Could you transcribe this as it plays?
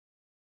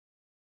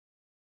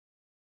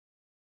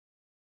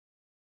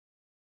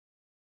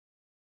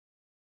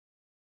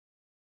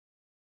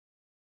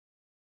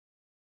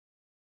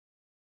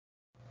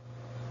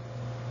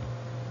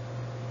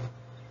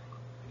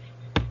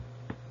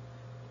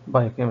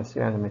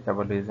biochemistry and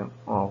metabolism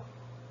of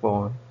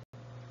bone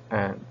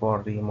and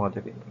bone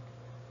remodeling.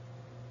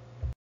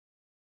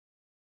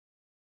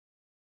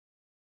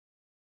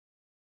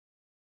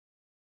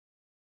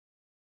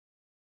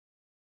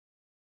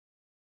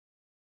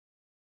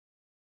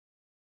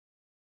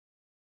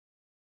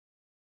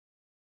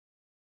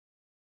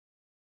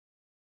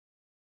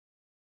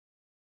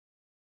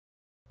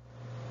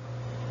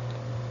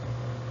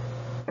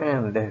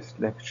 In this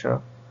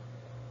lecture,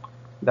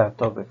 the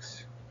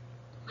topics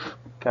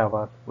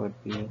covered will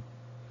be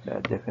the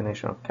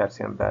definition of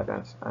calcium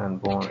balance and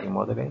bone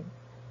remodeling,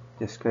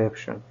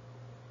 description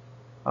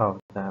of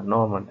the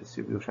normal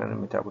distribution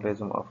and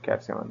metabolism of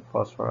calcium and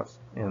phosphorus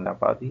in the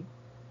body,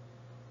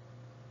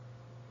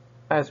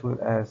 as well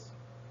as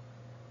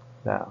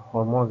the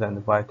hormones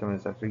and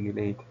vitamins that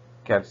regulate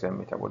calcium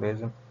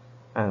metabolism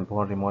and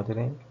bone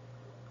remodeling,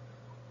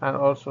 and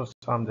also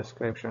some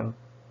description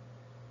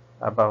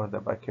about the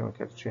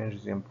biochemical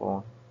changes in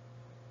bone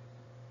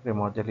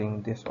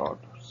remodeling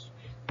disorders.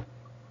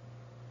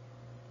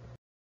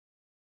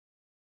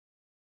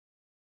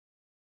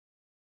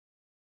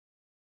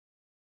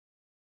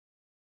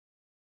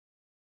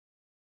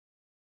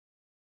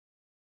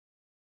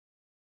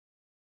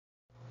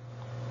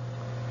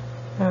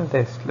 In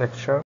this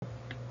lecture,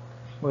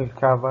 we'll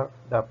cover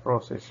the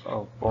process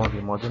of bone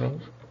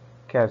remodeling,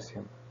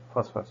 calcium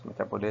phosphorus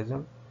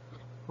metabolism,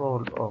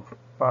 role of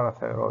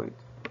parathyroid,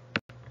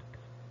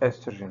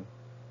 estrogen,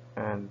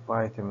 and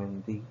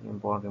vitamin D in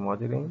bone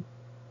remodeling,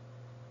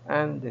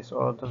 and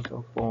disorders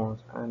of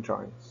bones and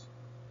joints.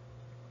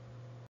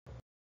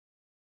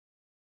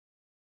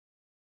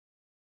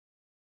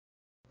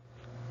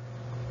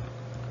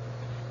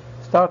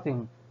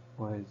 Starting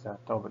with the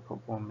topic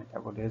of bone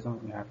metabolism,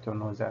 we have to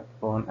know that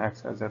bone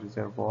acts as a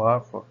reservoir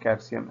for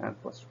calcium and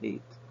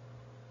phosphate.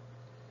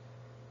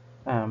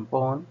 And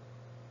bone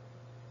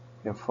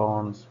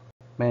performs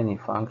many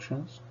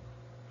functions.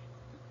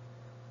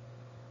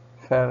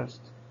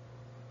 First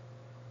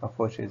of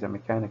which is a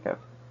mechanical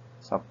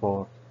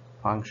support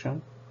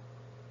function.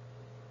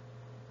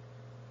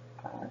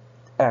 It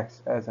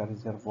acts as a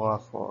reservoir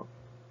for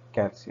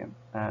calcium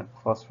and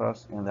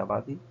phosphorus in the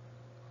body,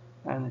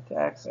 and it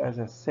acts as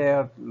a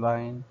third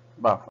line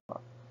buffer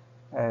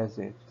as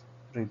it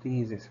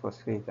releases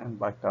phosphate and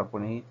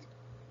bicarbonate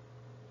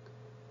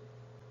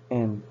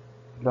in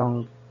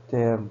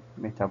long-term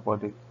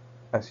metabolic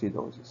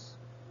acidosis.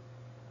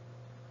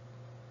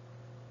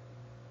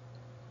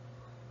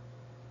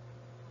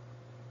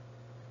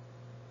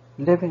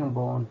 Living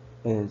bone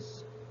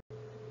is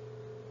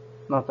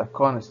not a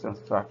constant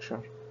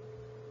structure,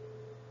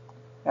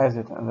 as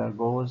it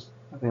undergoes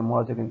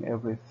remodeling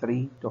every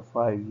 3 to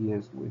 5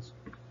 years with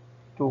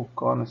two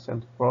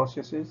constant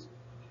processes,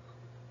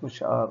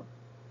 which are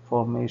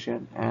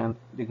formation and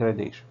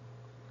degradation.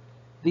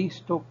 These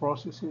two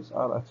processes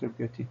are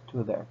attributed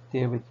to the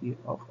activity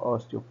of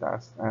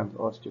osteoclasts and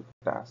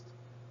osteoclasts,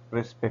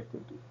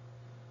 respectively.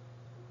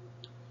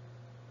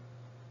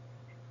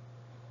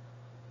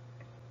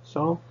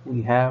 So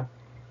we have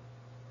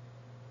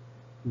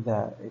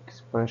the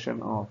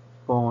expression of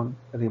bone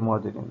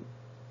remodeling.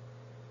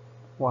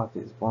 What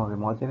is bone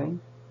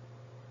remodeling?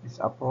 It's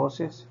a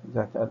process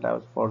that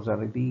allows for the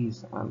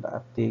release and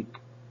uptake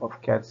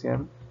of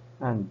calcium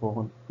and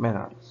bone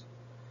minerals.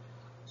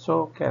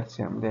 So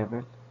calcium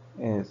level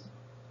is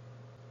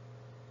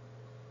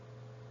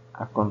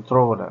a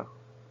controller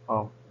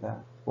of the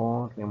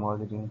bone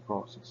remodeling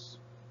process.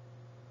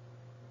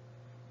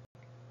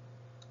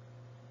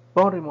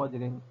 Bone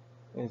remodeling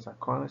is a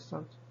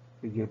constant,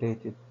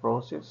 regulated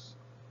process,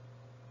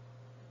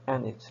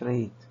 and its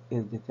rate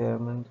is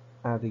determined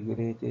and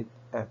regulated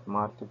at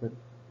multiple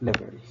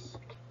levels.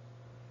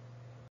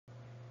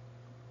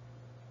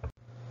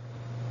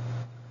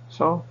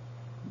 So,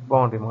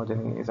 bone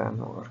remodeling is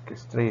an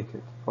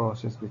orchestrated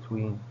process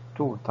between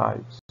two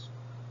types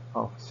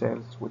of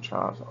cells, which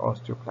are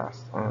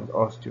osteoclasts and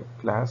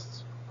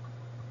osteoclasts,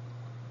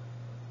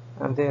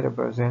 and they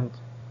represent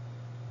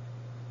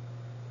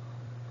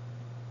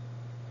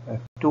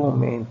two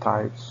main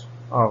types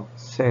of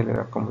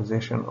cellular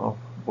composition of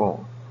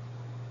bone.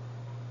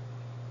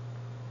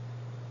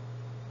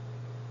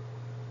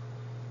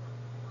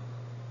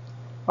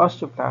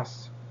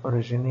 Osteoclasts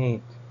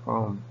originate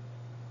from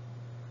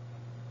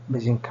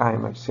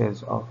mesenchymal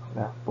cells of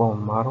the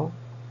bone marrow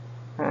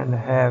and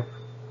have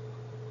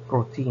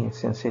protein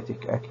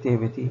synthetic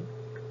activity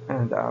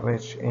and are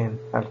rich in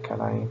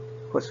alkaline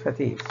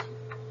phosphatase.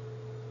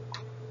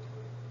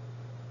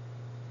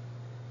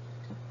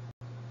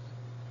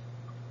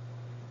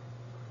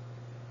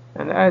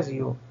 And as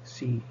you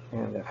see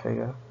in the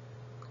figure,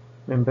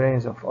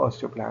 membranes of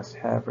osteoclasts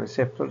have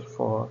receptors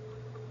for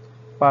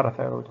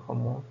parathyroid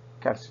hormone,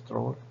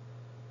 calcitriol,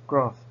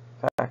 growth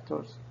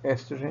factors,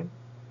 estrogen,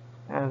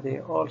 and they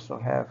also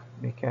have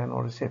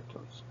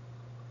mechanoreceptors.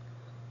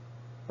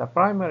 The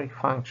primary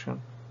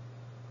function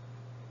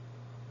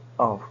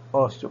of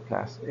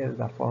osteoclasts is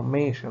the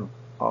formation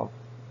of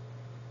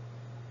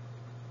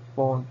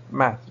bone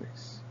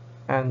matrix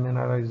and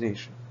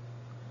mineralization.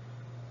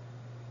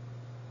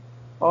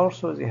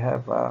 Also, they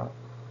have a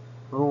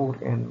role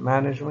in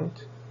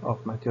management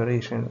of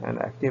maturation and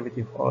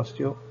activity of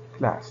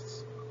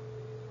osteoclasts.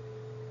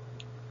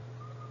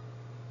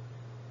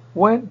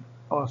 When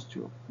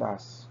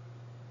osteoclasts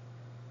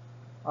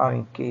are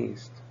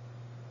encased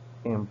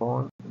in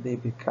bone, they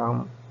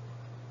become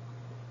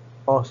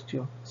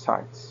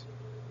osteocytes.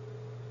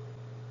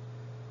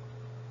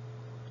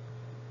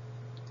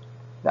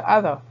 The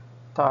other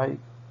type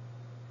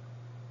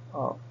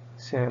of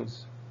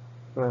cells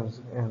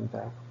present in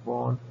the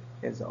bone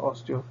is the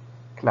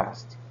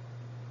osteoclast.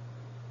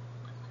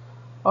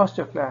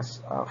 Osteoclasts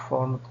are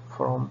formed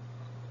from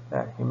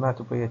the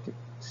hematopoietic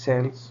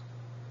cells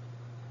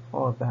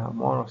or the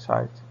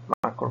monocyte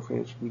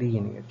macrophage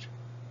lineage.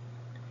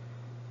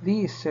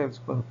 These cells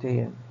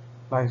contain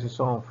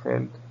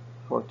lysosome-filled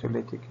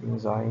photolytic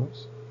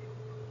enzymes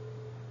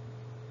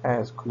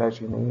as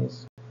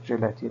collagenase,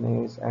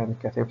 gelatinase, and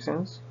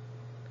cathepsins.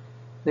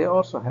 They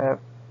also have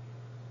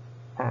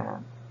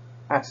an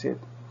acid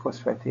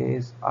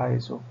phosphatase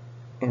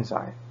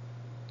isoenzyme.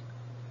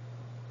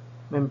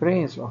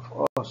 Membranes of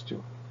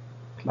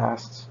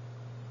osteoclasts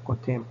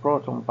contain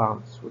proton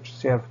pumps which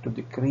serve to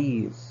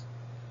decrease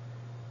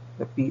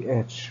the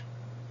pH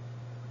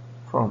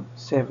from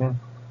 7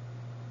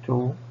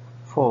 to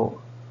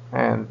 4,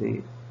 and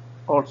they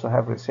also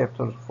have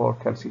receptors for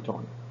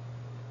calcitonin.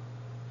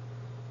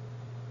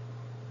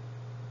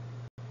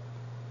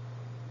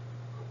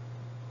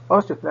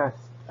 Osteoclast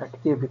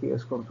activity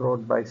is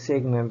controlled by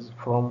signals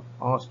from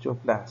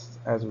osteoblasts,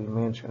 as we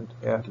mentioned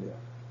earlier,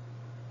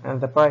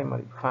 and the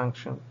primary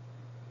function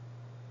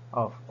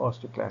of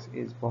osteoclast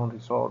is bone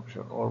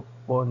resorption or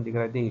bone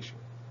degradation,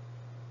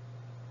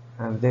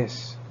 and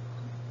this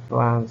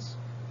runs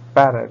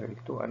parallel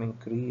to an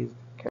increased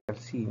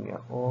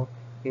calcemia or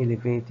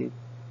elevated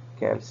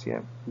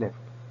calcium level.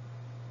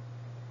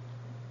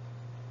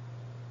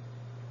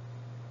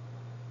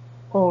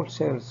 All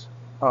cells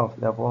of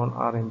the bone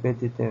are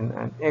embedded in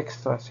an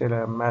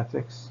extracellular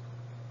matrix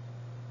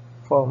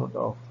formed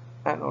of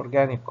an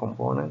organic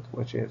component,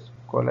 which is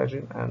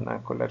collagen and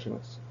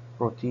non-collagenous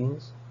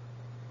proteins,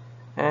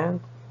 and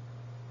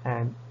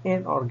an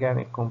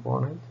inorganic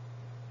component,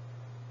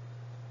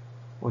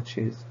 which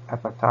is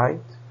apatite,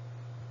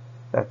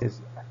 that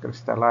is a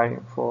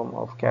crystalline form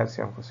of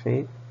calcium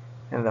phosphate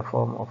in the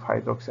form of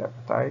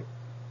hydroxyapatite,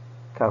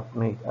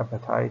 carbonate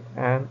apatite,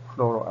 and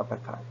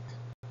fluoroapatite.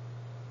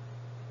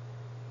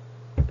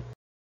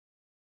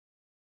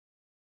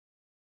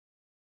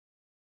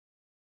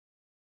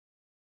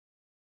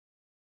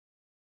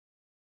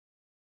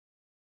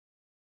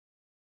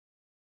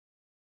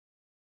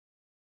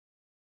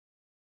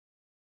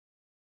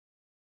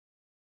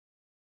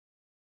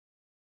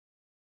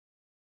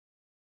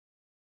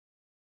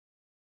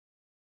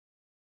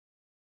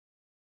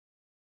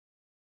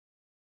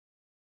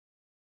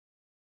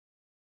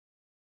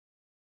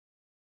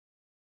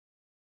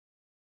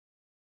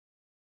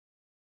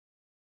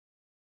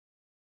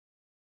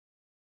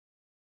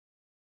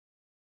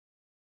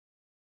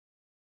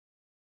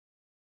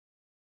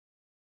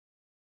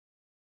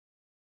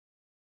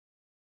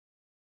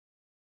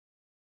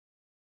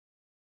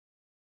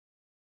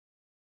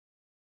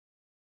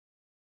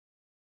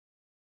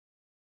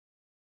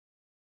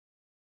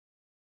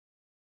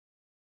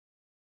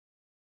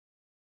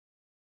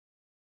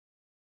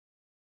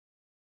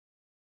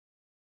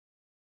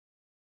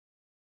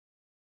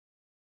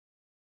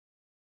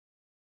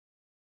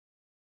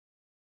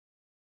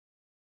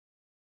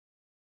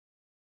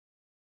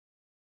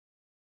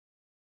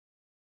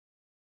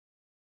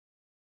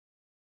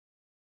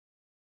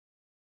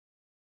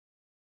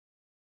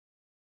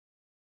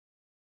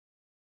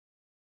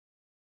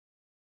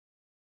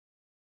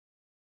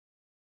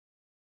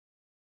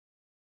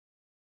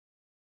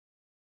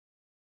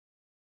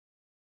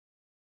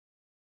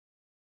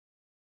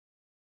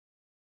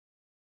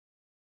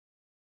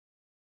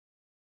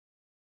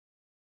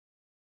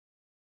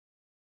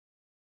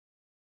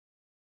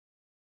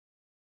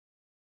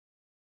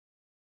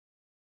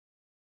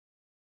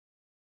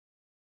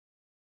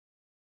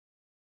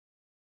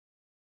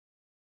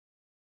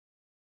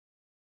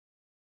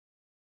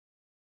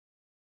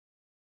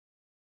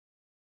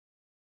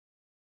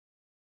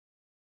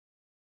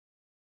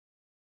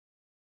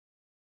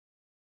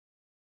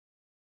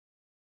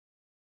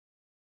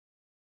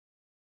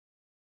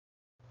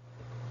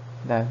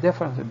 The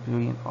difference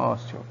between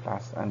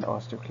osteoclasts and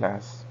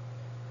osteoclasts,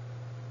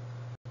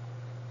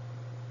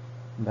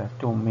 the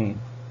two main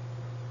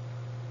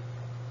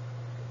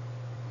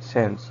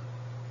cells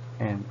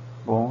in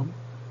bone.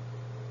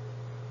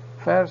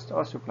 First,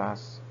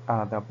 osteoclasts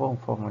are the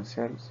bone-forming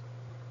cells.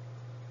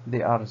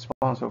 They are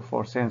responsible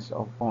for synthesis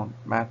of bone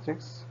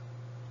matrix,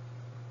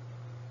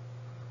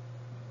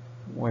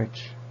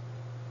 which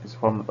is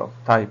formed of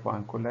type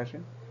 1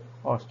 collagen,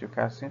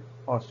 osteocalcin,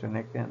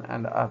 osteonectin,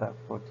 and other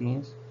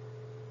proteins.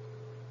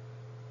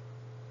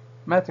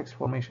 Matrix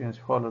formation is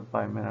followed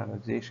by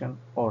mineralization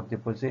or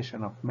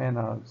deposition of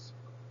minerals.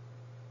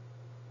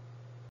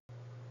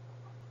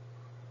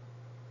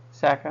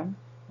 Second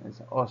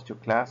is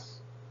osteoclasts,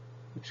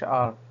 which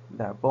are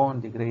the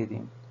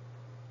bone-degrading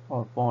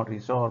or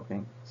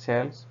bone-resorbing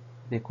cells.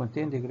 They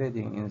contain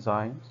degrading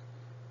enzymes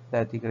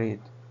that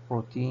degrade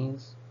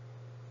proteins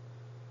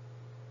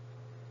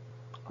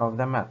of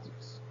the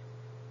matrix.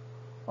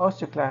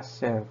 Osteoclasts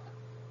serve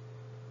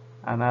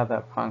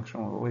another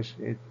function, which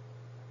is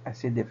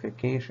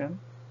acidification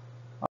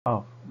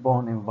of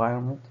bone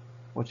environment,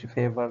 which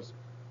favors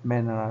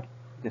mineral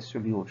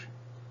dissolution.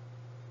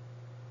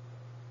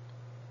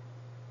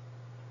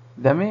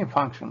 The main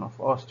function of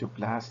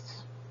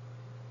osteoclasts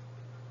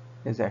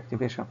is the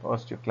activation of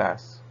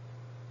osteoclasts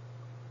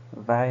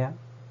via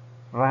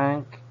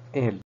rank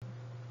L,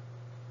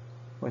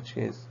 which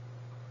is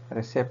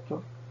receptor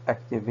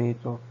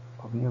activator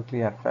of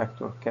nuclear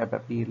factor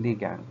kappa B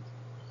ligand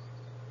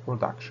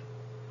production.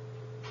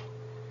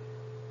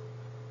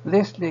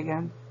 This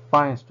ligand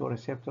binds to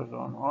receptors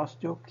on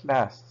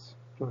osteoclasts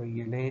to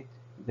regulate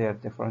their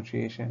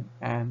differentiation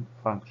and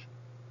function.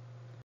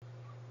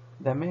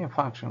 The main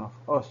function of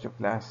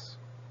osteoclasts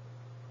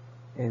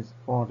is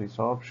bone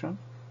resorption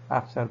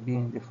after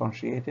being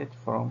differentiated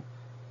from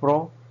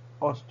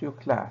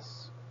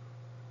pro-osteoclasts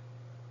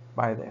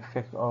by the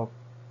effect of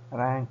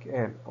rank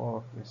L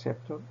or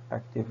receptor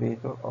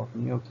activator of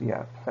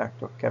nuclear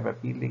factor kappa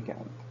B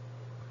ligand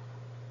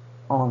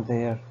on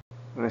their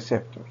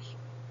receptors.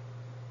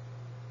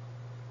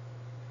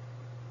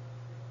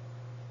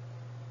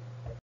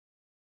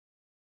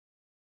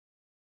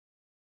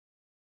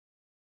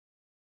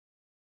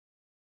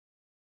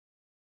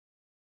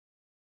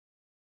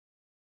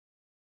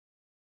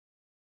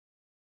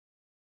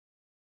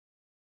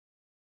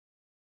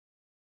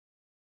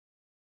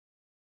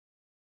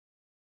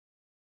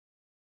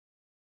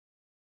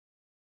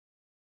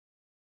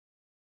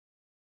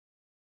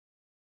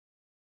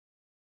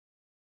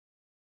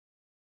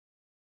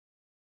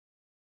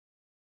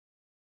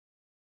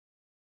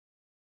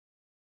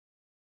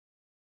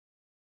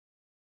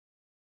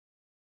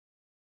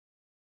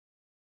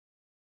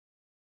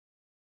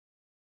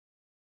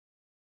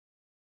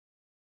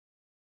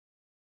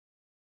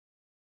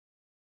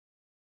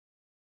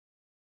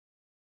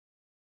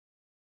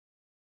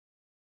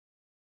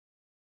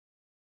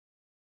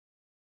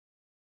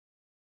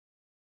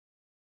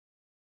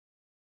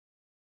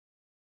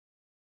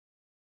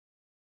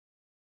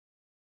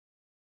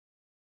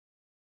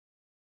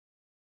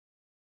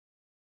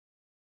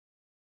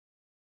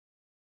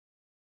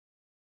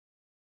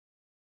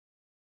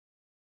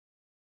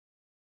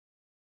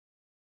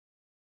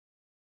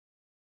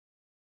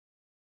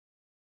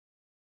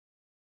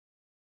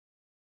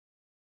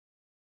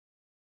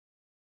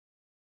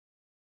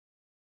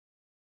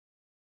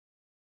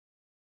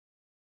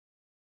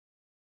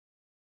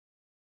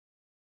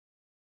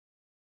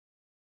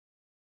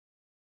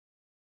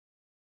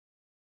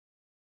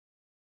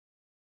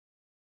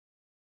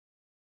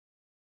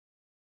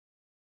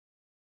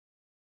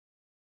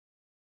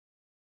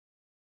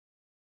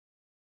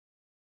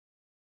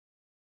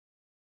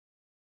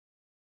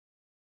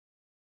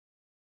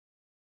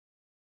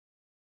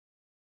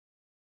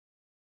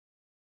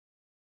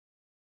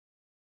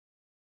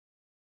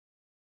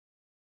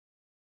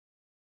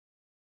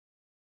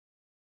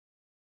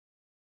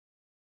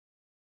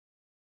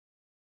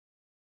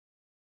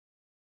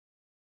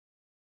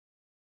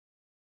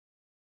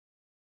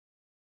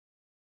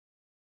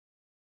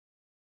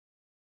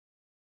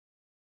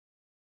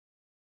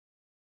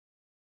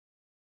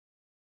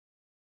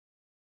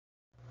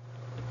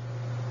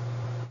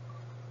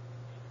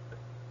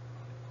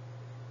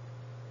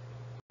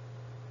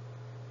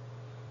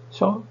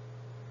 So,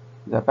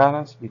 the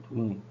balance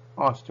between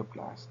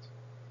osteoclast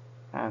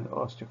and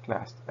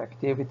osteoclast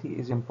activity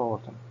is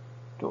important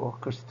to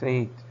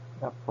orchestrate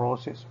the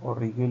process or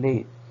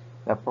regulate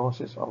the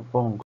process of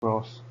bone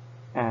growth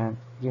and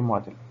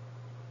remodeling.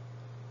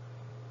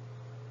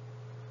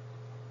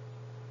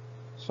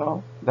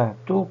 So the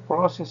two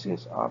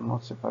processes are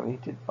not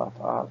separated but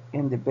are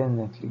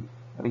independently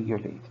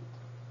regulated.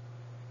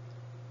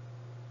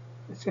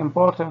 It's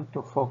important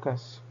to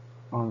focus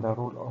on the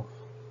role of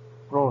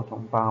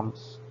proton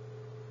pumps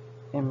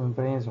in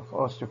membranes of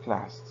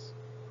osteoclasts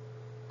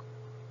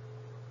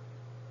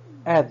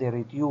as they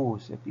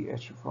reduce the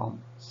pH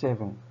from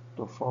 7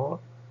 to 4,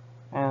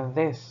 and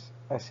this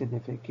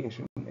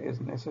acidification is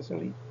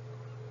necessary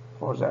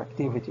for the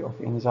activity of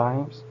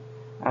enzymes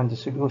and the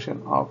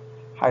solution of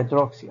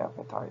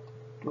hydroxyapatite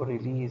to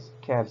release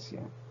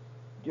calcium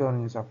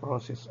during the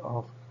process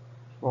of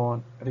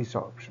bone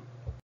resorption.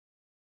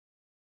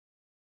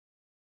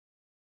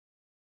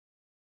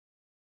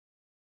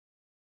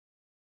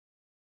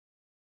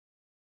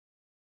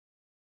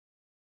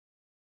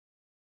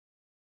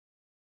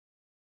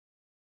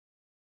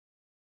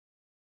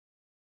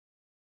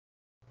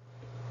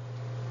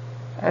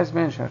 As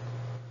mentioned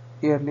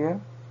earlier,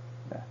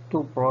 the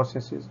two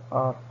processes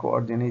are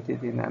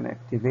coordinated in an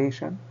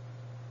activation,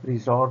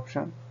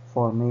 resorption,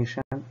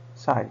 formation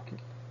cycle.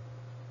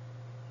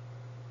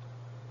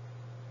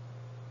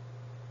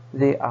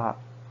 They are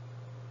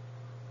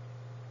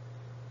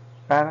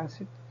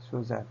balanced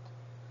so that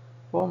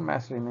bone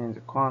mass remains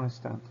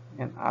constant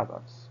in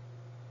adults,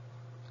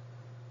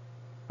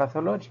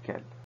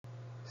 Pathological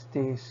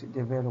states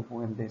develop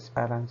when this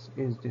balance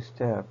is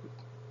disturbed,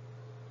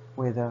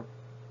 whether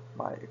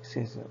by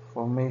excessive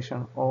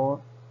formation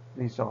or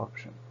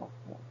resorption of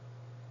bone.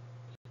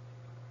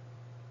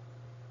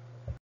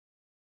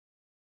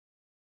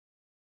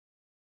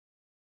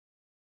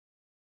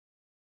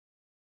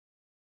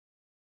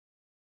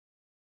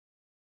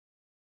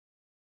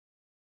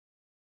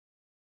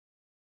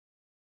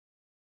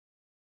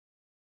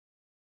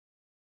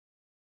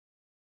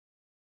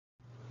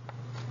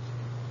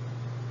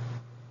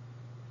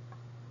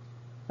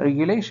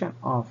 Regulation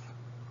of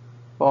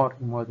bone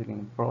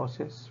remodeling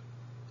process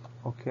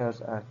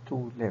occurs at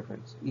two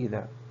levels,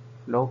 either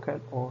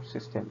local or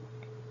systemic.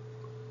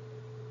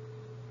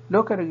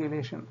 Local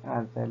regulation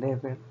at the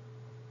level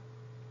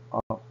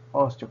of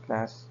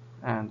osteoclasts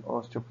and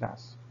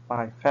osteoblasts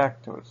by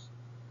factors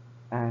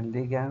and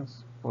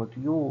ligands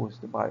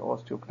produced by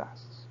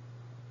osteoclasts,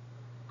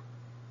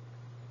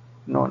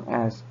 known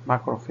as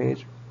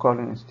macrophage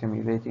colon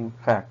stimulating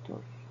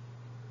factor,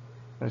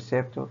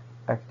 receptor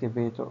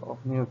activator of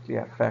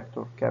nuclear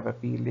factor kappa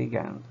B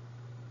ligand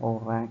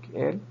or rank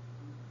L,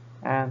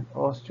 and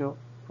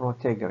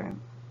osteoprotegerin.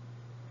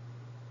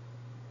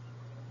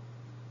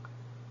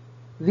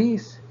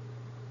 These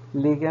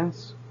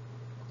ligands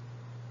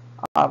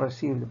are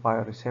received by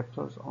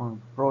receptors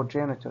on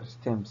progenitor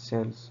stem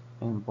cells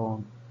in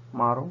bone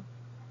marrow,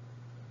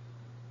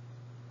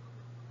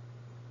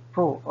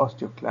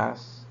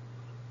 pro-osteoclasts,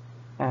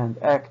 and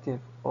active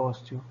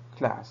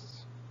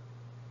osteoclasts.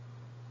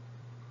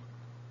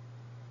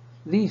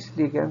 These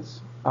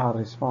ligands are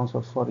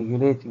responsible for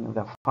regulating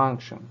the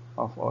function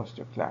of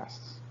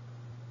osteoclasts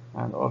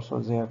and also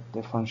their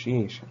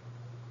differentiation.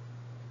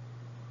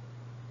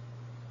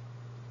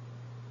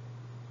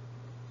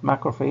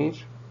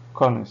 Macrophage,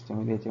 colon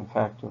stimulating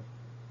factor,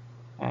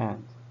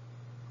 and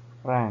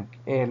rank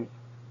L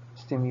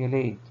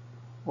stimulate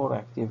or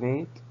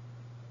activate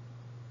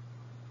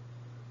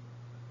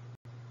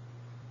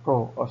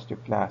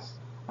pro-osteoclast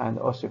and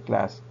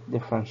osteoclast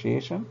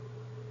differentiation,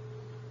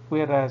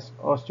 whereas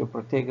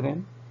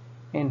osteoprotegerin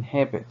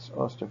inhibits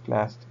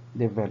osteoclast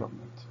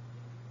development.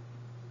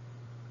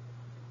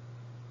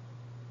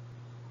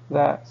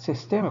 The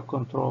systemic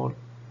control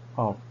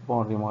of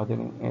bone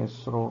remodeling is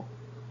through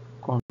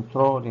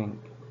controlling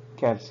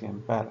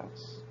calcium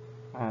balance,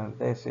 and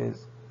this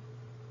is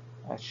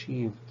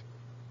achieved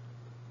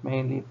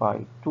mainly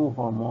by two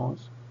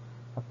hormones,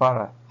 a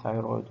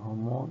parathyroid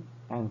hormone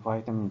and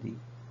vitamin D.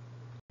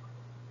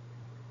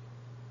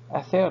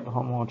 A third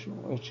hormone,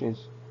 which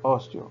is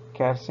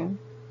osteocalcin,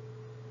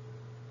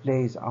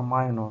 plays a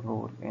minor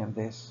role in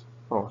this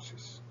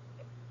process.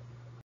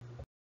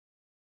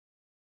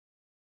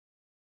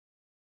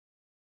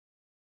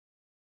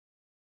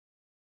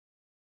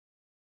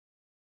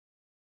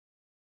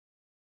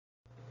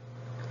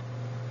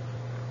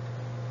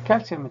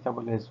 Calcium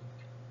metabolism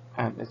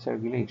and its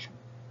regulation.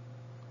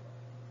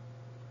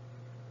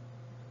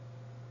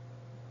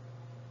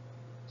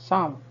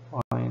 Some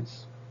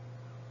points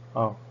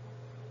of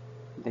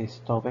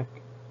this topic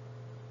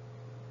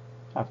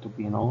have to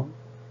be known.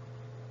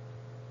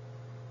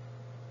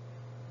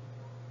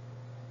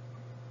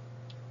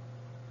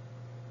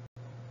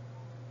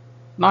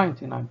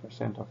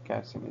 "99% of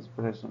calcium is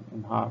present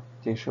in heart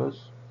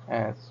tissues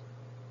as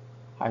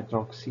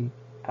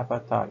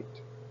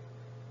hydroxyapatite,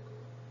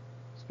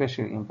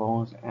 especially in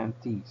bones and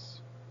teeth.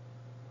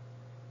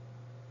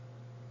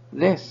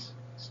 This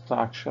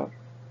structure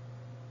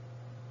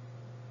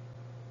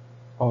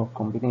or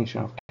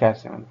combination of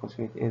calcium and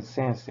phosphate is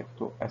sensitive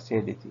to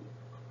acidity.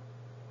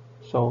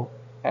 So,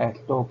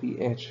 at low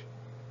pH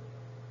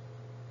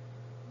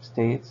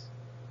states,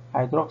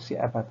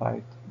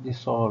 hydroxyapatite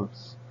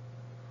dissolves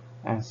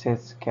and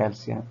sets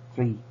calcium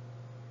free.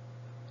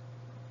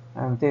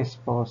 And this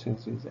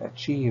process is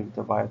achieved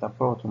by the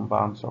proton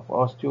pumps of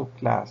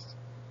osteoclasts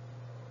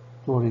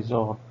to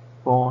resorb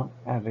bone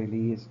and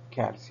release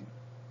calcium.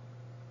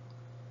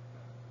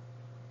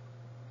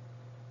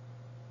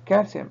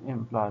 Calcium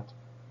in blood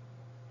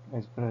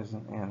is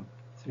present in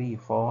three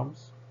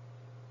forms: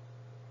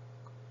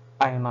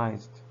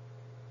 ionized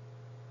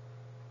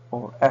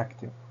or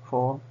active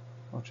form,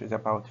 which is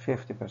about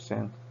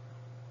 50%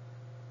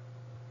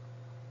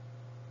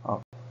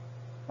 of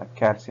the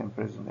calcium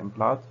present in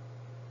blood;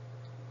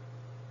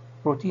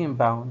 protein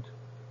bound,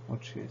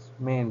 which is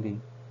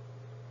mainly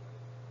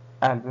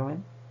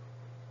albumin,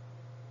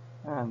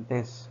 and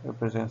this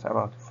represents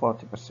about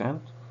 40%,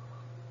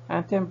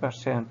 and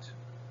 10%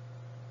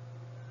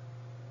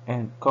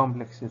 in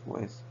complexes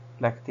with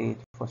lactate,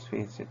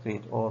 phosphate,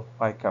 citrate, or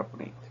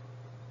bicarbonate.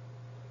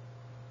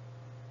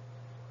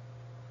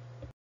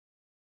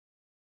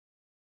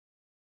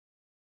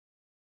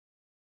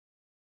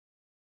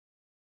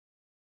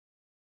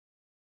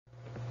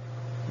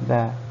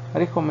 The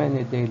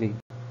recommended daily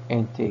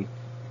intake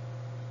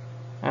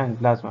and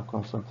plasma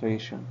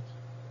concentrations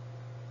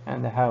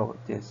and how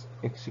it is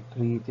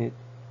excreted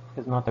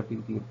is not a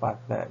big deal, but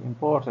the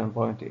important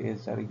point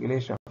is the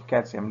regulation of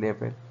calcium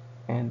level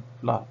in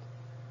blood,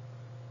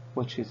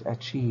 which is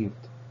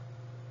achieved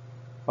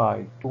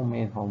by two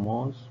main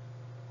hormones,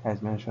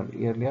 as mentioned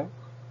earlier,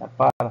 the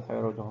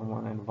parathyroid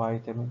hormone and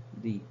vitamin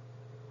D,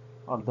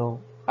 although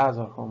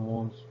other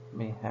hormones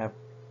may have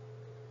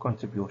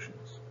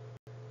contributions.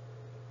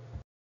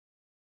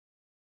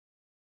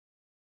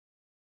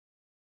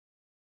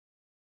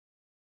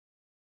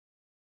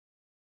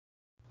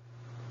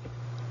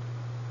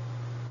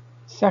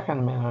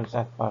 Second mineral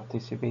that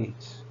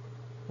participates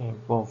in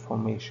bone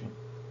formation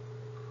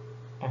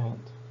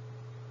and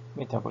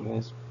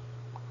metabolism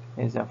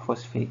is a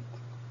phosphate.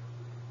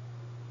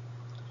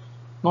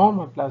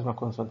 Normal plasma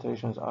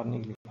concentrations are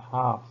nearly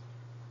half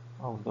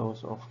of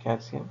those of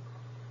calcium,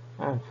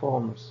 and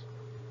forms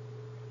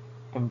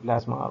in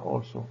plasma are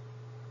also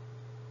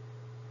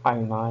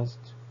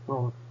ionized,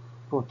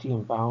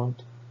 protein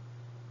bound,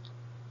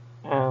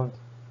 and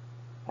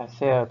a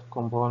third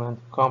component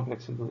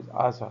complexed with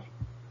other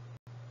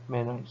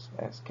minerals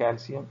as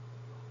calcium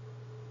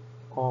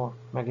or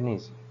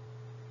magnesium.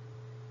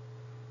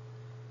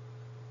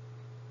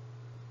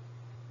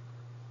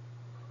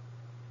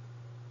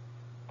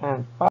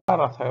 And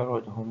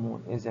parathyroid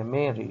hormone is a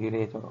main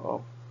regulator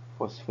of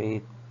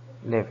phosphate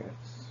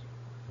levels.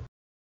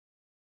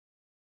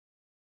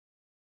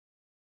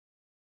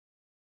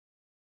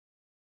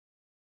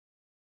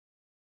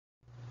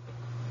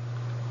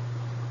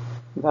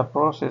 The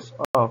process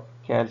of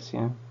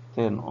calcium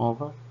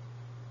turnover.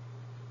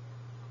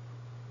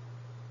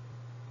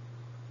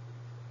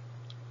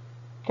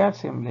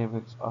 Calcium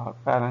levels are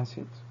balanced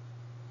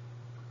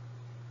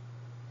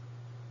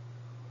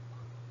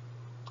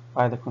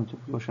by the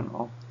contribution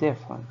of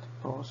different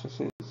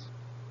processes: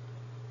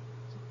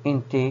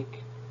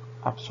 intake,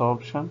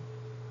 absorption,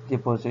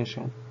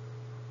 deposition,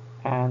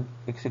 and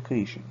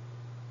excretion,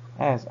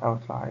 as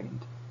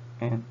outlined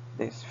in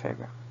this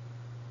figure.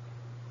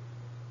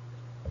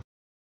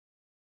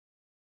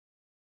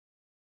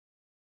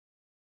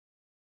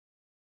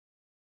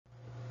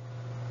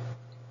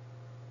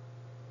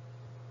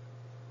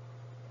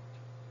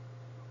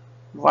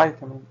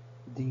 Vitamin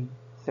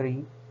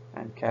D3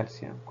 and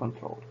calcium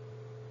control.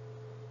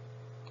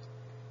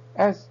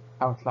 As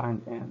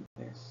outlined in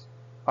this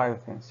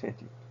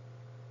biosynthetic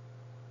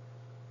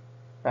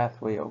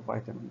pathway of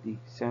vitamin D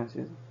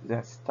synthesis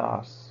that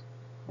starts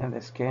in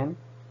the skin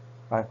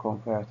by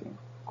converting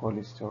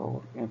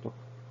cholesterol into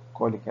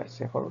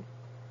cholecalciferol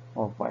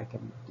of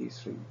vitamin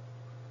D3.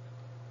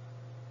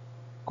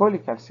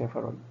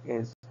 Cholecalciferol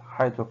is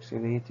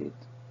hydroxylated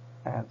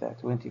at the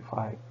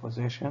 25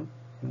 position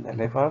in the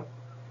liver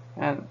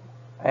and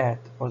at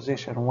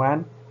position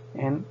 1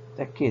 in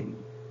the kidney.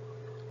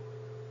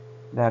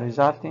 The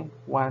resulting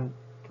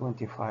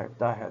 1,25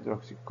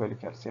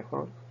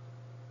 dihydroxycholecalciferol,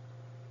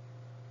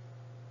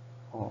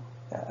 or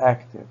the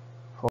active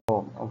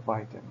form of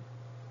vitamin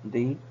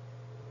D,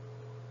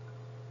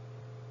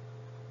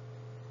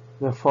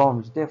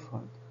 performs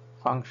different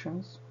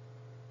functions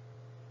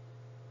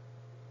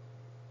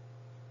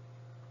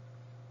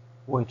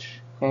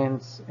which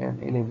ends in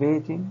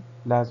elevating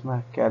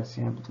plasma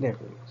calcium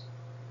levels.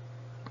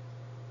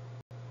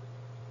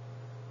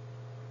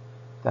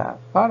 The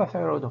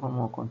parathyroid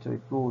hormone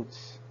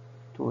contributes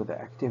to the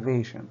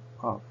activation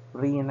of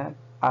renal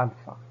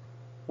alpha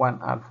 1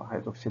 alpha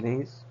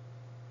hydroxylase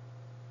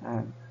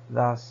and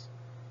thus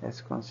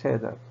is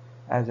considered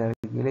as a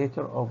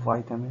regulator of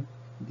vitamin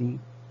D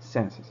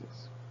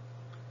synthesis.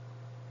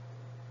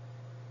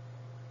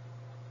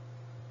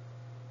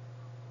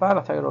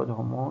 Parathyroid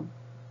hormone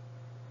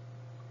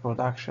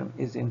production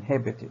is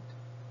inhibited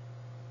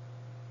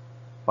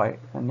by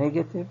a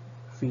negative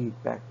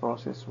feedback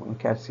process when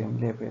calcium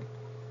levels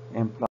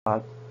in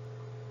blood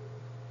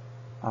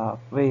are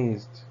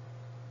raised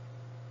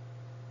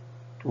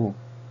to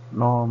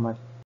normal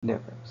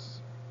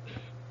levels.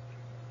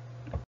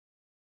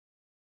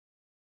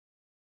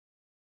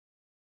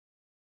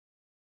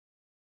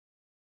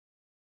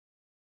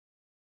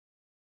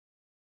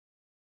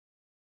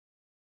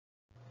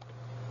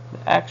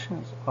 The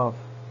actions of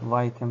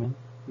vitamin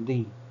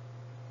D.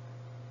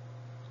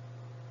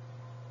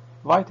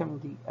 Vitamin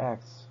D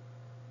acts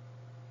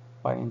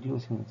by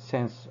inducing the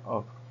synthesis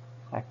of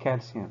a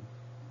calcium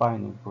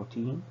binding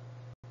protein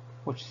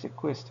which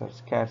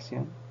sequesters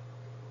calcium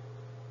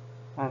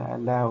and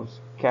allows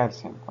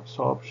calcium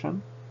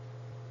absorption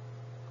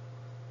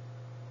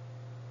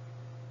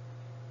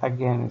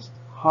against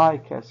high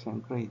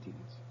calcium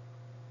gradients,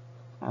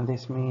 and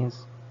this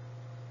means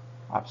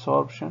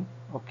absorption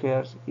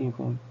occurs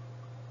even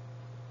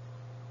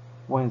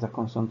when the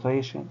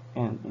concentration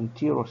in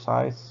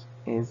enterocytes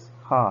is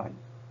high.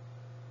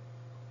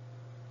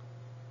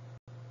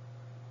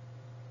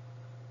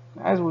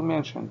 As we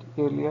mentioned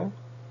earlier,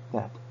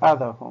 that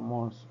other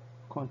hormones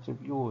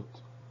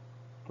contribute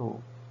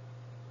to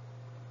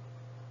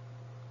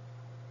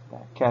the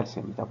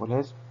calcium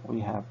metabolism. We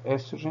have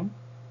estrogen,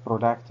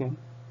 prolactin,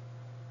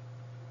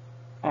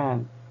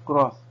 and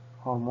growth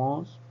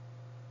hormones,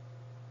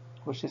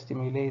 which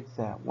stimulate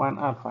the 1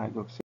 alpha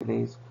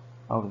hydroxylase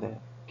of the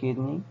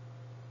kidney,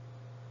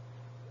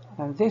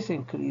 and this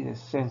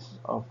increases synthesis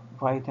of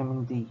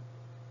vitamin D.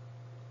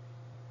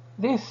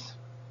 This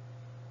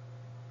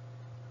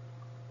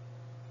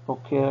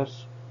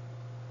occurs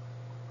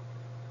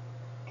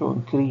to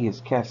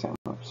increase calcium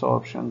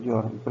absorption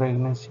during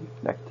pregnancy,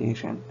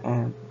 lactation,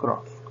 and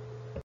growth.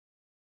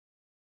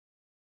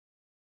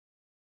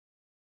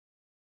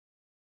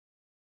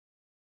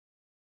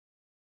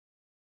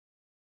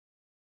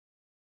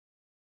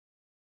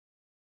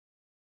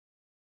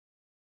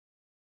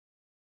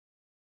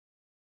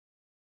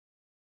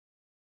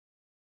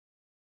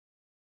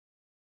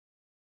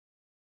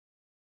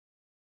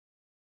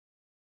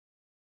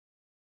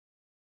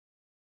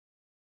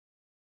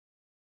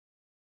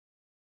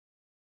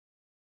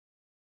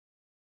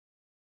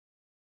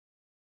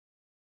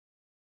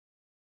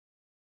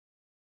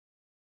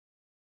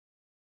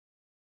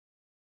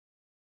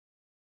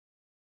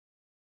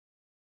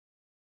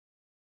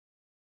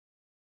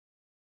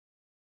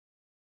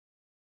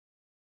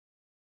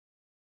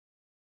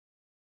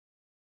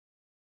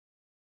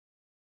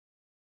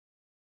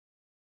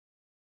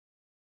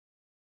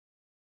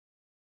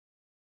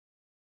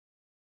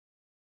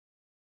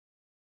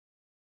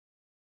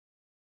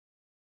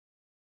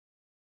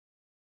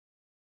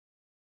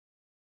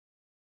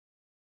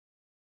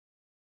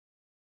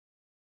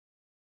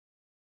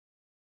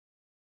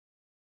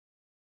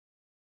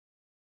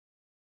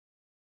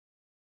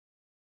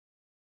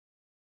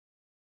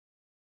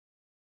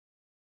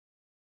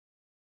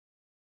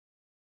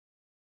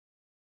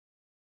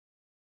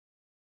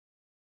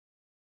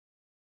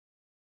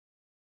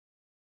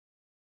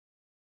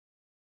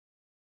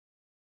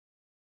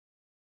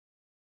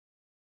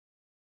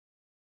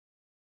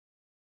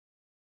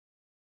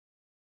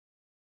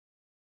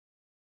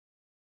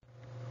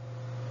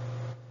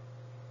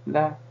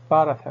 The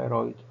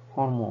parathyroid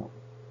hormone.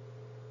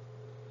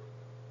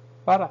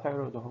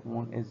 Parathyroid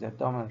hormone is the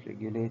dominant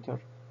regulator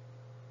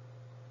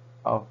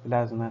of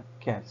plasma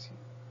calcium,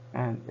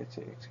 and its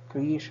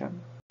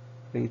excretion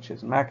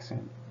reaches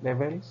maximum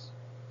levels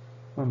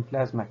when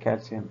plasma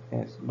calcium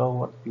is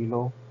lowered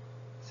below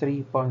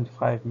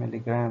 3.5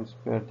 milligrams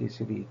per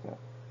deciliter,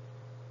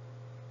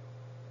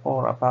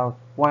 or about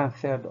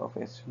one-third of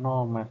its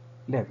normal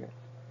level.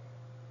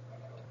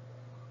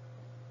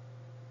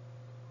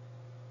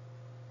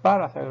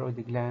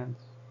 Parathyroid gland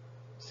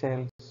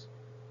cells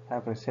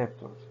have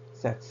receptors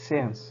that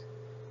sense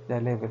the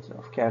levels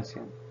of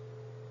calcium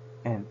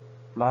in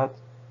blood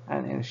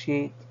and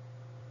initiate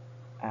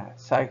a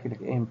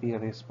cyclic AMP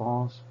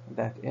response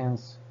that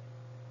ends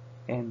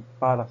in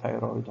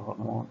parathyroid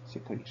hormone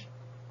secretion.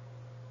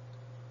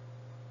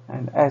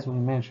 And as we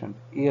mentioned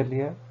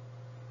earlier,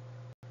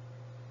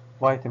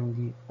 vitamin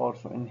D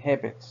also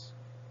inhibits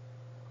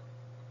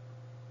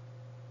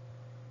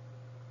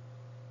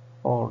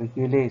or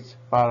regulates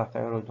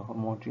parathyroid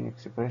hormone gene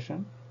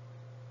expression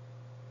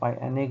by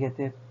a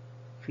negative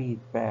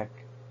feedback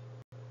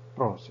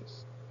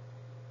process.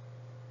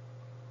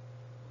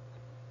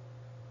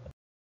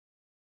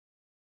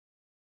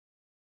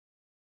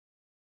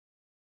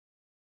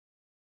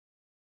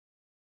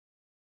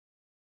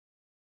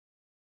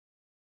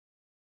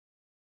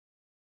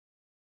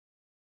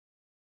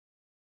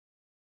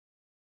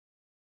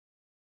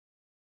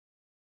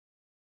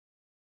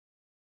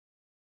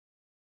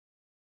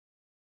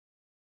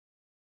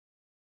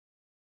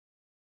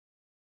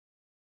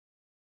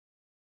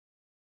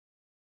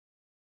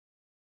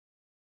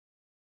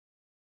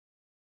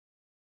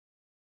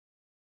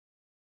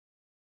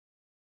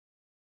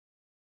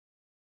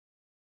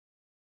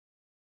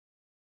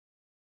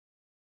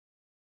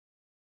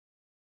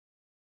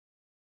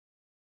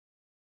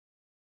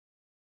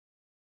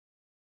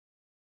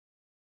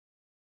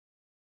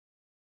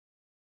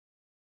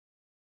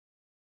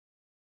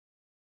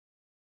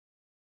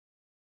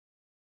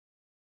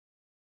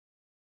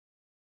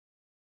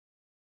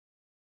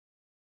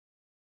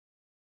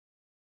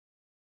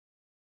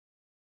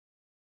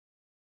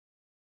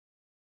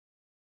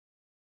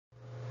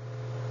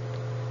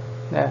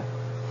 The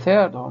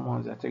third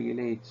hormone that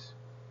regulates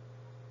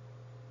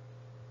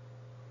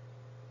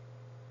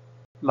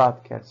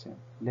blood calcium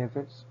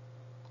levels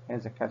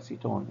is a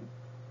calcitonin,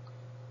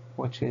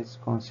 which is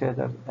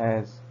considered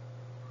as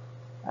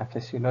a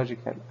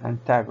physiological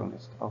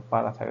antagonist of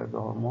parathyroid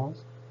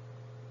hormones,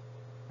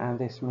 and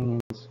this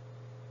means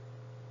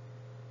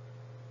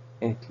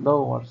it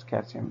lowers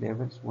calcium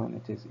levels when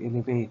it is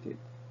elevated,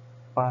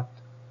 but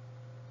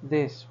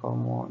this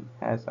hormone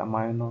has a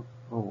minor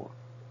role.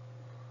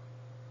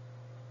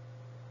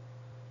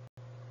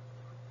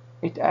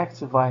 It acts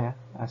via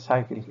a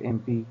cyclic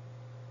AMP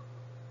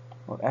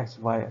or acts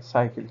via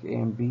cyclic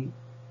AMP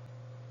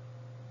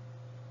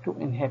to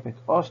inhibit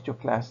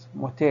osteoclast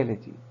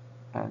motility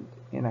and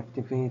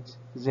inactivates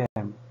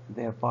them,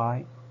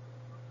 thereby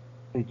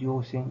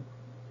reducing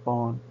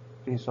bone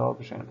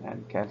resorption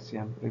and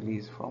calcium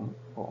release from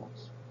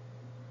bones.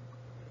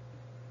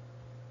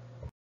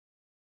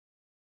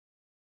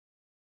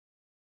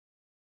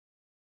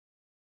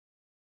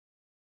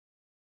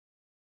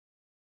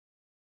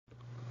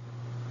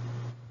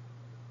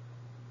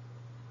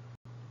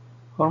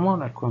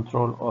 Hormonal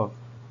control of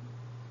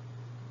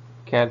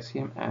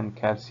calcium and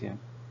calcium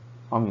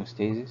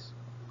homeostasis,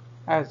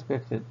 as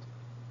depicted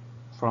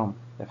from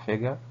the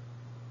figure,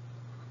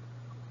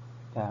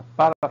 The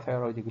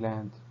parathyroid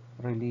gland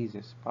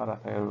releases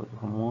parathyroid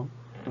hormone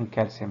when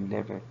calcium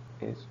level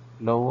is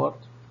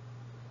lowered,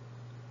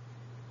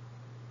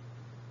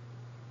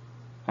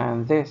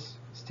 and this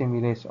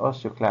stimulates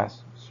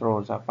osteoclasts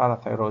through the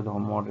parathyroid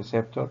hormone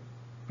receptor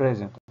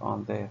present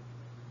on the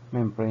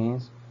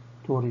membranes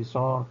to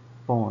resorb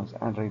bones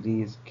and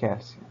release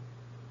calcium.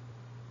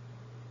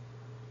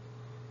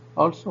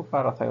 Also,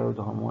 parathyroid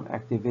hormone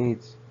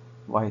activates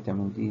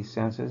vitamin D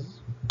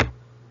synthesis,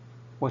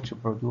 which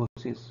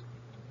produces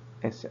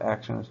its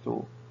actions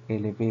to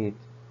elevate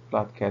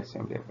blood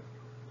calcium level.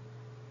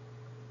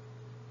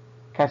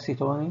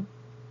 Calcitonin,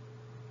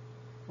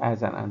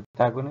 as an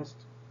antagonist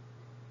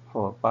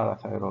for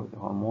parathyroid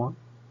hormone,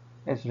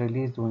 is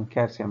released when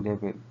calcium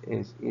level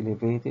is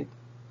elevated,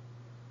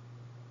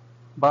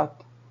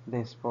 but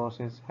this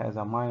process has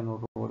a minor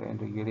role in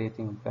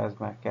regulating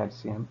plasma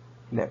calcium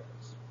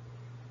levels.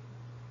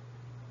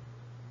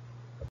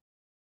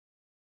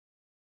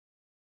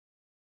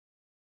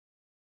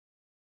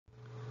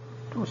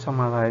 To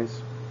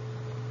summarize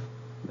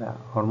the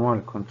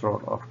hormonal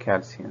control of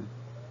calcium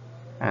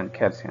and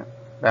calcium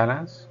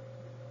balance,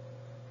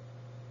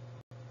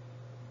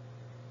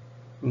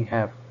 we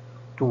have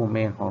two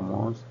main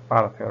hormones,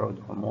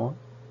 parathyroid hormone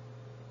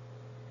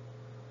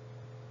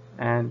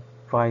and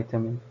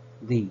vitamin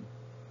D,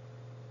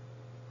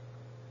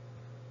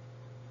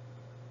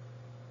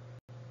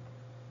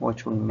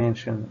 which we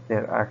mentioned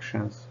their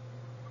actions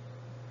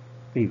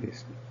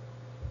previously.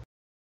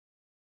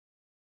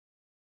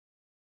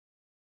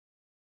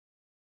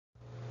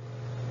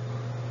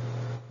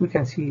 We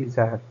can see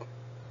that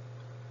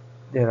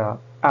there are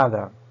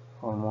other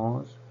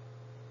hormones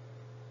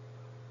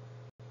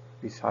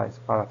besides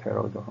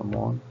parathyroid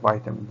hormone,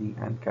 vitamin D,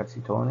 and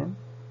calcitonin,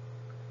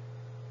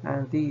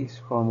 and these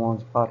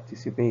hormones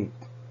participate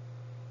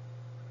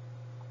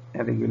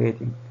in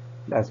regulating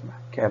plasma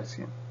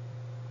calcium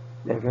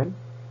level.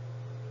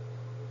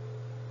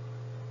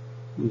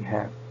 We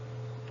have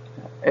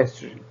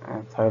estrogen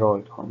and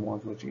thyroid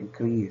hormones which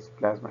increase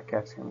plasma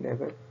calcium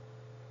level,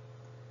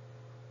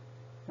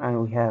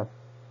 and we have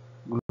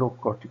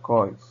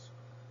glucocorticoids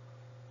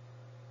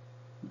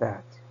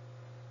that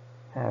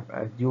have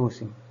a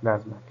reducing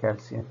plasma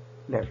calcium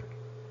level.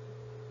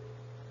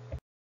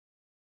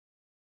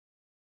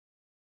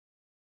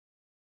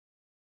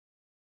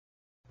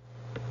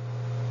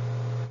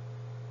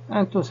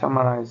 And to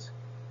summarize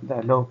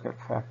the local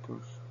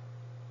factors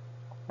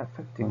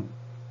affecting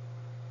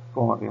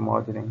bone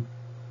remodeling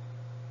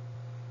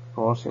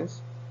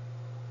process,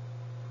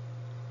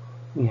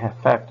 we have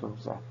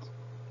factors that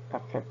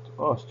affect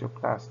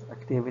osteoclast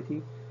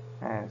activity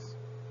as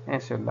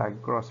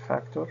insulin-like growth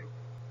factor,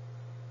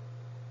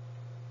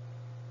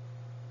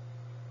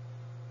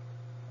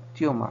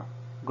 tumor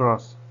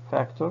growth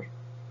factor,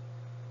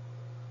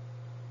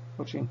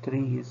 which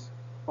increase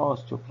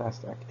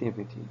osteoclast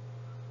activity.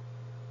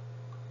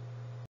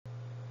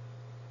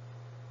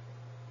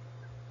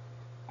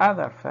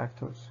 Other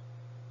factors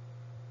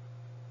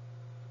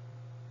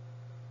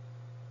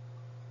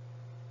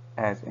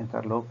as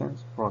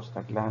interleukins,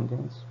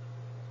 prostaglandins,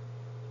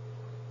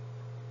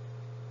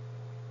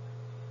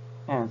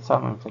 and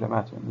some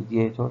inflammatory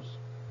mediators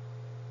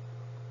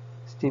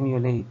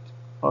stimulate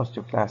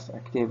osteoclast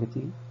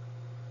activity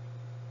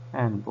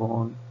and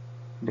bone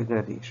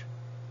degradation.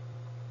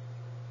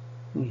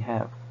 We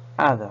have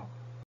other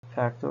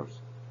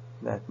factors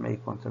that may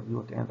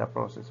contribute in the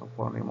process of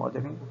bone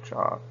remodeling, which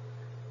are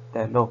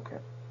the local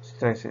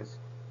stresses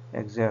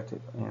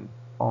exerted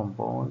on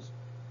bones,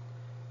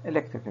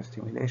 electrical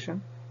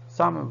stimulation,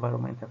 some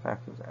environmental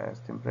factors as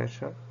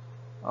temperature,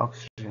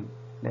 oxygen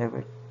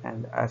level,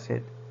 and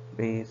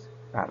acid-base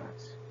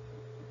balance.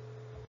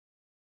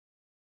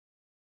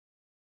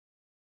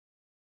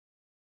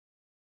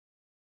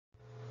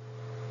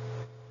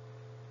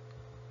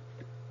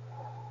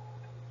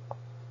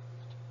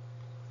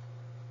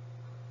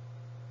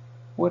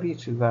 We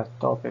reach that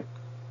topic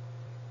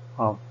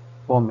of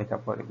bone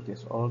metabolic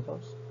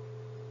disorders.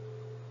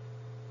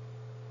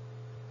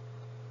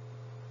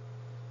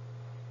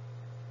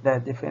 The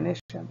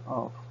definition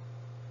of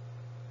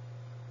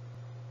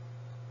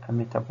a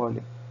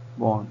metabolic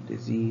bone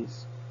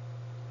disease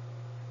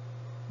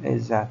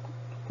is that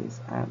it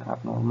is an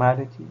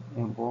abnormality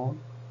in bone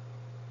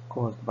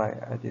caused by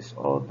a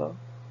disorder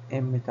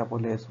in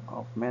metabolism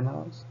of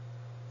minerals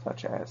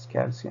such as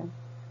calcium,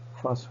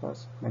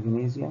 phosphorus,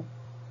 magnesium,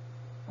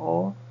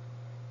 or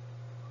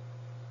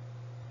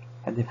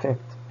a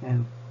defect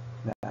in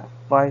the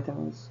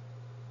vitamins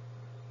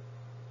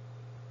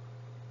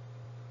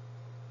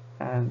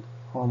and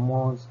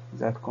hormones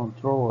that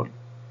control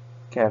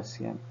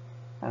calcium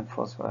and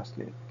phosphorus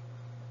level.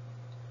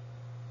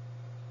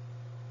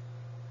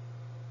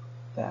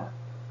 The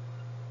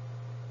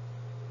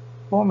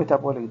bone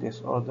metabolic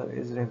disorder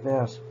is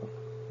reversible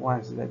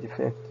once the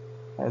defect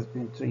has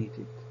been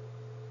treated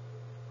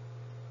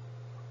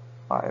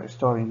by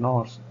restoring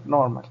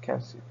normal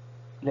calcium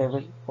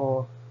level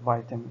or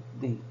vitamin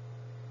D.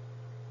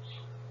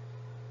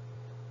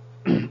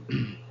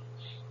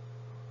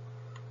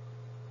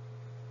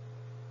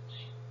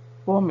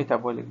 Bone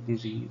metabolic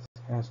disease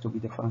has to be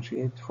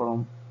differentiated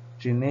from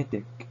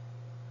genetic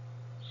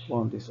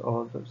bone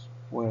disorders,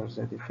 where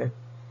the defect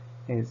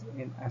is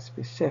in a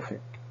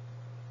specific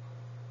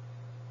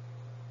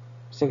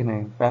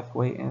signaling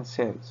pathway in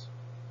cells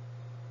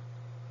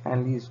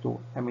and leads to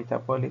a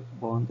metabolic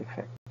bone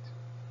defect.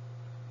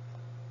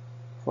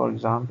 For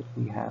example,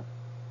 we have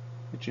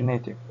a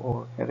genetic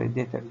or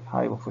hereditary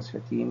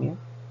hypophosphatemia,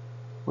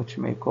 which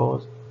may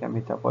cause the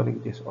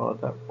metabolic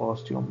disorder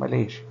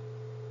osteomalacia.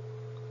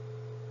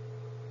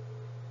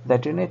 The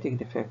genetic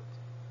defect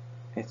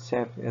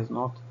itself is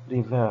not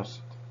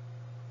reversed,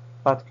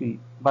 but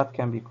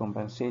can be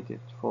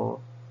compensated for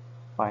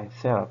by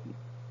therapy.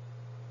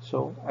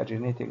 So a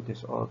genetic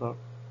disorder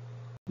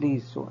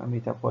leads to a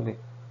metabolic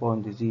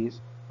bone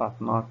disease,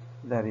 but not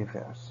the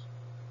reverse.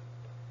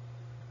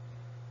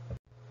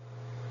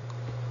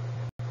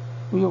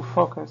 We will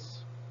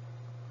focus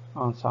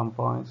on some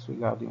points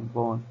regarding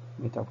bone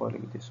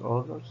metabolic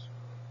disorders,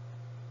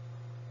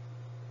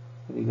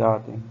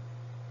 regarding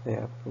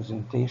their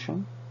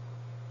presentation.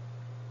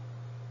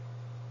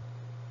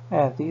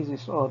 These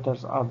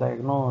disorders are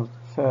diagnosed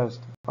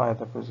first by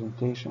the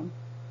presentation,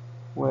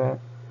 where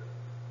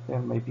there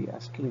may be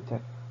a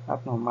skeletal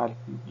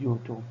abnormality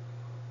due to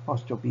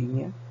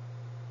osteopenia.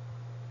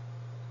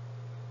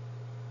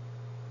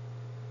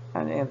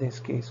 And in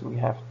this case, we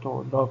have to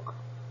look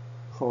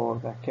for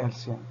the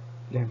calcium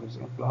levels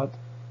in blood,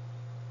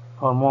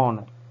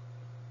 hormonal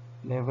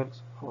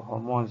levels for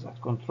hormones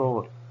that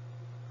control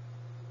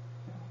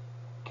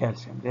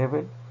calcium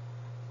level,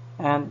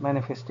 and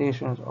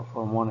manifestations of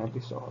hormonal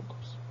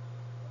disorders.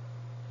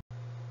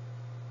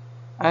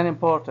 An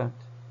important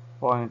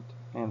point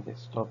in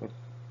this topic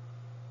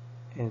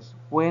is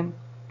when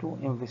to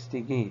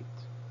investigate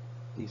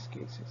these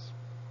cases.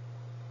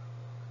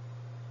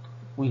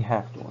 We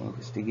have to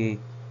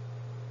investigate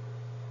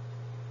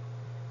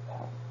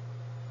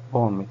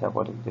bone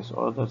metabolic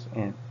disorders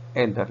in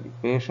elderly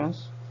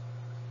patients,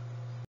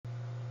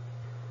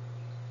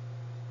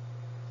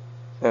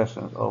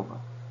 persons over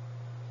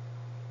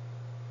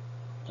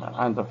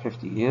under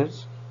 50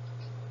 years,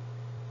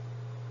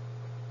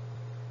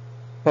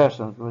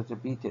 persons with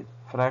repeated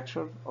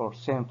fractures or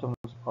symptoms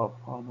of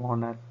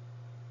hormonal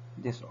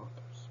disorders.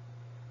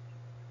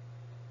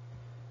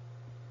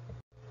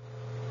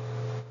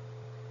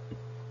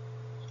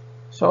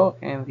 So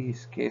in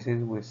these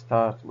cases, we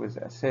start with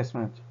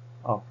assessment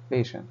of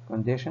patient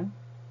condition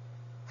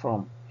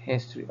from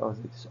history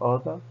of the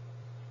disorder,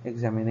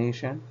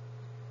 examination,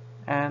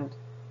 and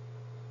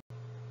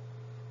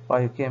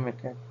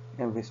biochemical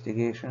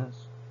investigations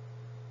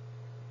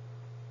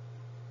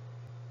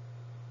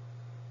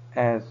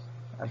as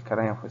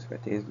alkaline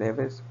phosphatase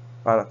levels,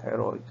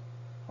 parathyroid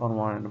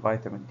hormone and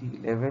vitamin D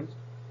levels,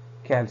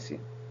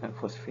 calcium and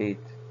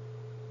phosphate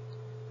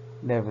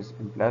levels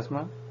in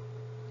plasma.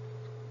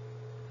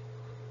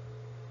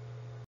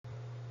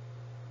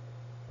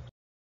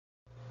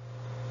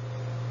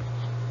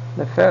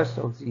 The first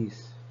of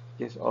these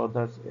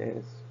disorders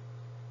is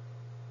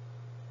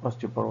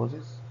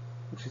osteoporosis,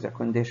 which is a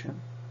condition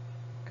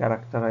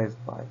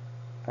characterized by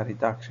a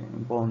reduction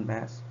in bone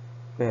mass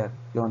per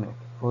unit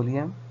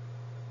volume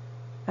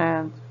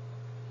and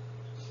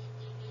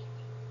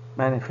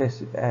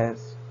manifested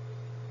as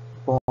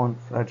bone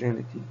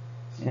fragility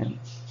in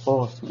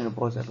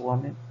postmenopausal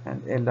women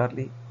and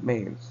elderly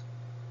males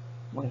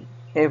with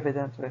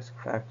evident risk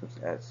factors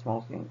as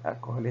smoking,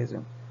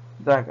 alcoholism,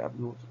 drug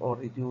abuse, or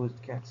reduced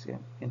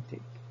calcium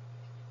intake.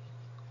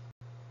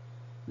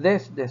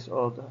 This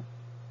disorder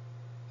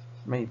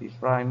may be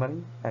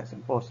primary, as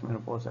in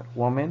postmenopausal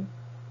women,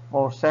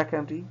 or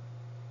secondary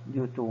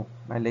due to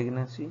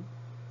malignancy,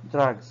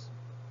 drugs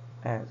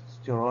as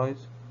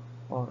steroids,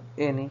 or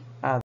any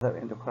other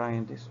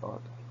endocrine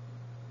disorder.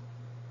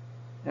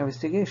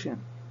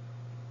 Investigation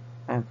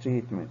and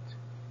treatment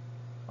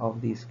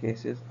of these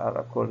cases are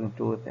according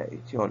to the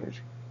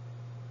etiology.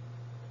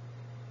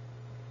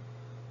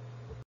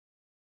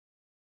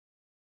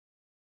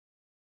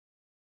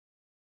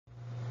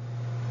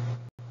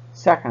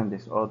 Second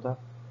disorder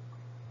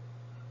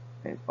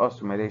is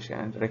osteomalacia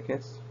and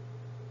rickets,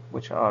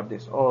 which are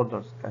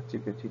disorders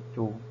attributed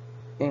to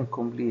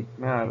incomplete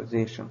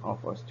mineralization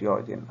of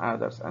osteoid in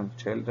adults and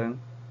children,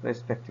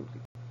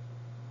 respectively.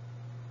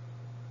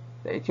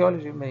 The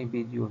etiology may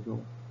be due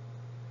to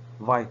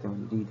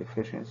vitamin D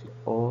deficiency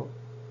or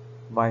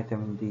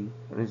vitamin D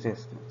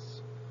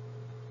resistance.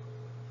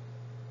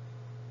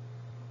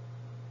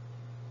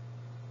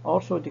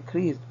 Also,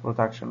 decreased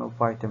production of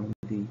vitamin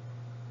D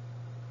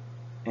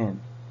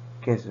in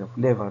cases of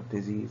liver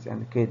disease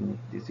and kidney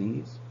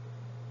disease.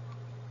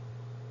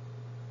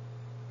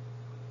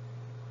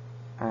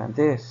 And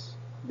these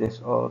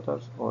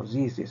disorders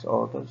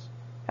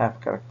have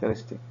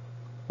characteristic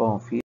bone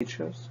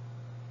features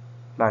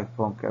like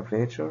bone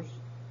curvatures,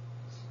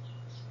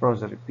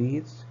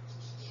 proseripedes,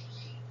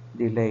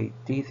 delayed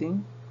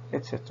teething,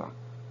 etc.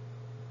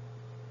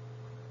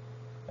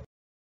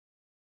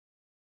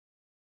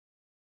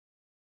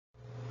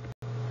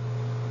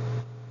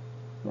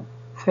 The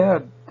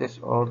third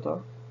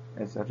disorder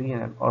is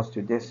renal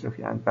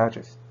osteodystrophy and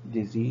Paget's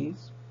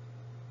disease.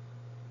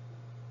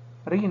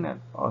 Renal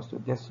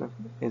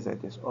osteodystrophy is a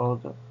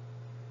disorder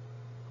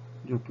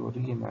due to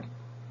renal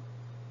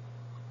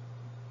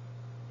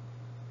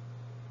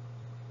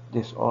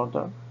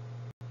disorder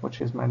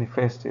which is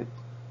manifested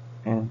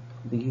in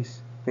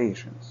these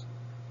patients.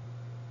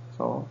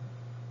 So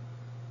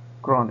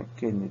chronic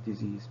kidney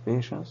disease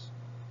patients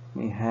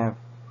may have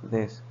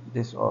this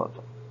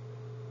disorder.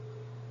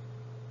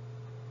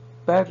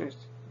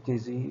 Paget's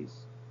disease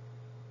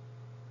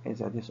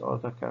is a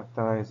disorder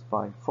characterized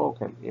by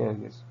focal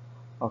areas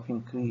of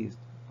increased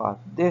but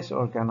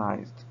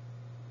disorganized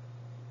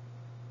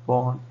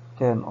bone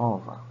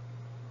turnover,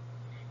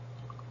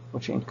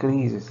 which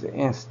increases the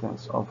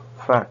incidence of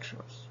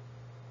fractures.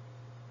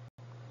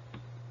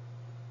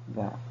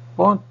 The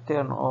bone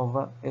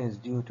turnover is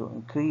due to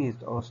increased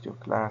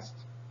osteoclast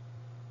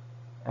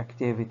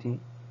activity,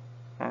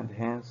 and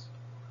hence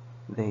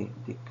they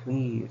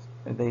decrease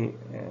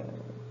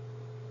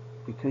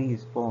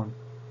bone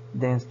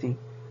density,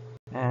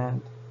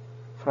 and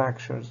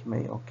fractures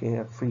may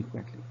occur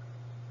frequently.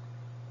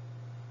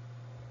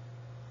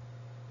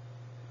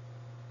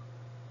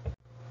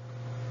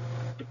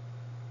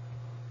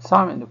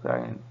 Some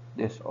endocrine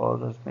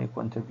disorders may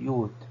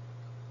contribute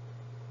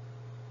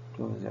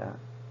to the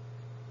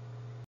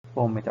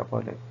bone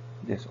metabolic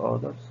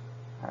disorders,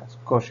 as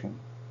Cushing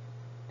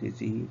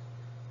disease,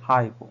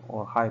 hypo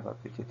or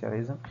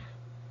hyperpituitarism,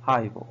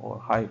 hypo or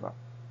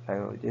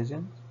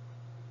hyperthyroidism,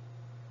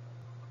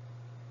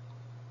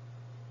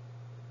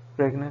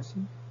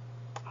 pregnancy,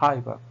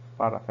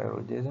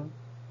 hyperparathyroidism,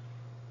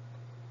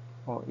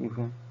 or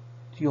even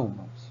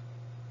tumors.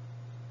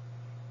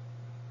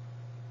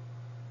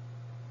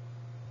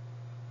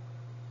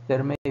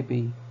 There may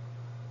be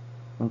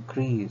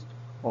increased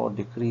or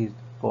decreased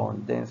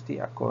bone density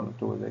according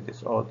to the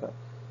disorder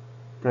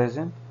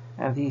present,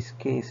 and these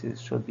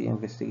cases should be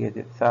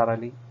investigated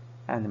thoroughly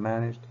and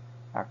managed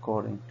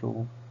according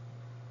to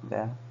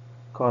the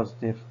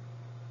causative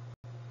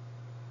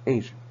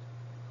agent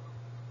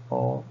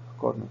or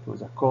according to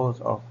the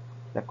cause of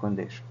the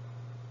condition.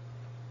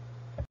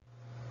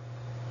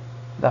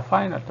 The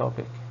final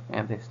topic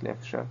in this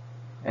lecture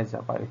is the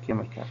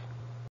biochemical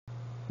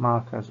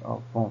markers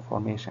of bone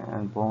formation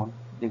and bone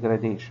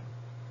degradation.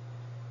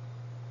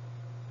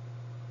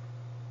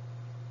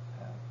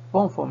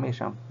 Bone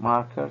formation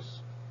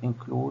markers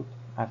include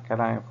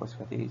alkaline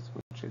phosphatase,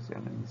 which is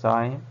an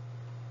enzyme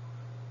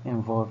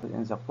involved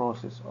in the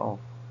process of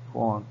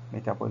bone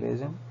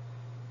metabolism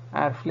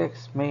and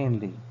reflects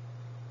mainly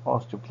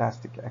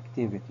osteoclastic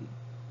activity.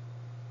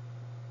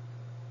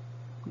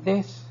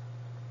 This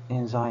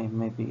enzyme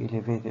may be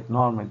elevated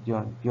normally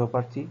during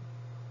puberty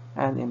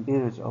and in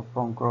periods of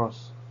bone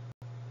growth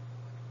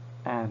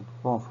and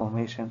bone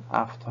formation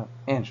after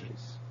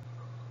injuries.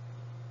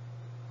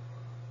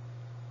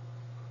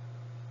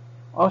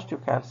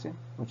 Osteocalcin,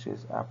 which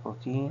is a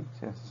protein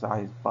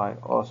synthesized by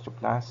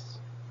osteoblasts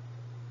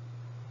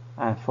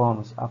and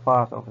forms a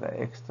part of the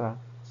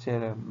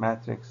extracellular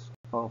matrix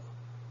of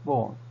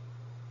bone.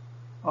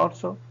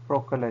 Also,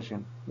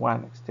 procollagen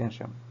 1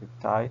 extension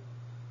peptide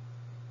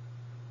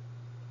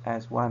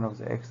as one of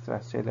the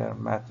extracellular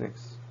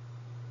matrix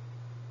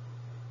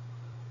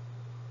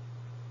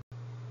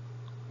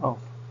of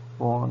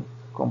bone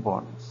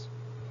components.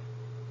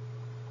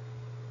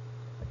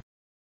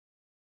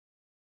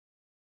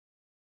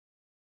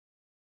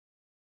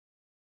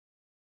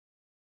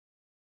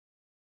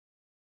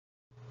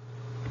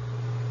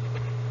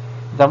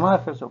 The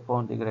markers of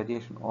bone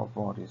degradation or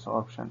bone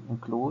resorption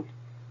include: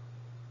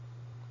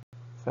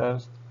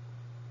 first,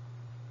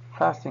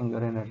 fasting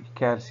urinary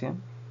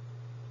calcium,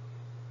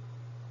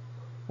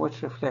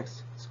 which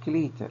reflects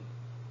skeletal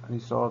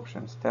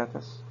resorption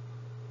status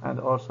and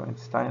also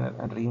intestinal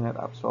and renal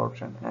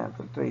absorption and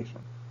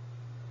filtration.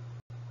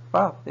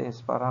 But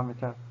this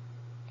parameter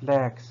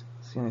lacks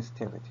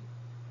sensitivity.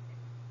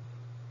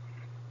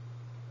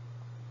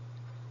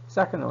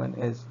 Second one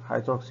is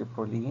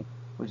hydroxyproline,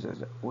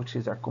 which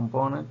is a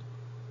component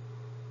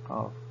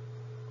of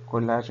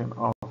collagen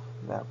of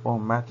the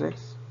bone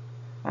matrix,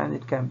 and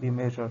it can be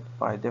measured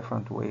by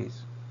different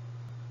ways,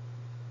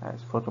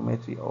 as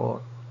photometry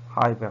or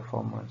high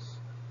performance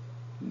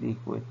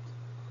liquid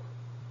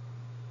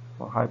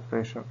or high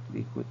pressure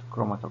liquid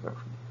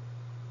chromatography.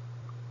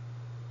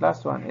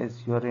 Last one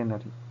is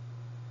urinary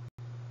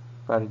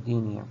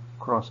pyridinium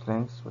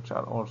cross-links, which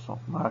are also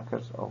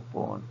markers of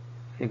bone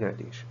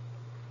degradation.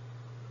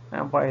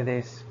 And by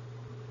this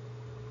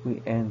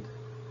we end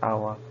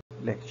our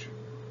lecture.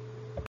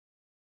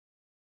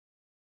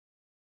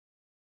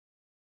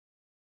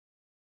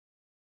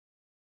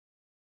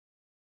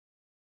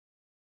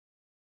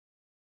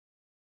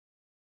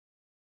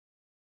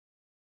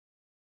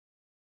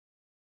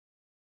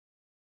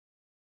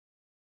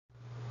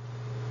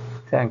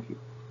 Thank you.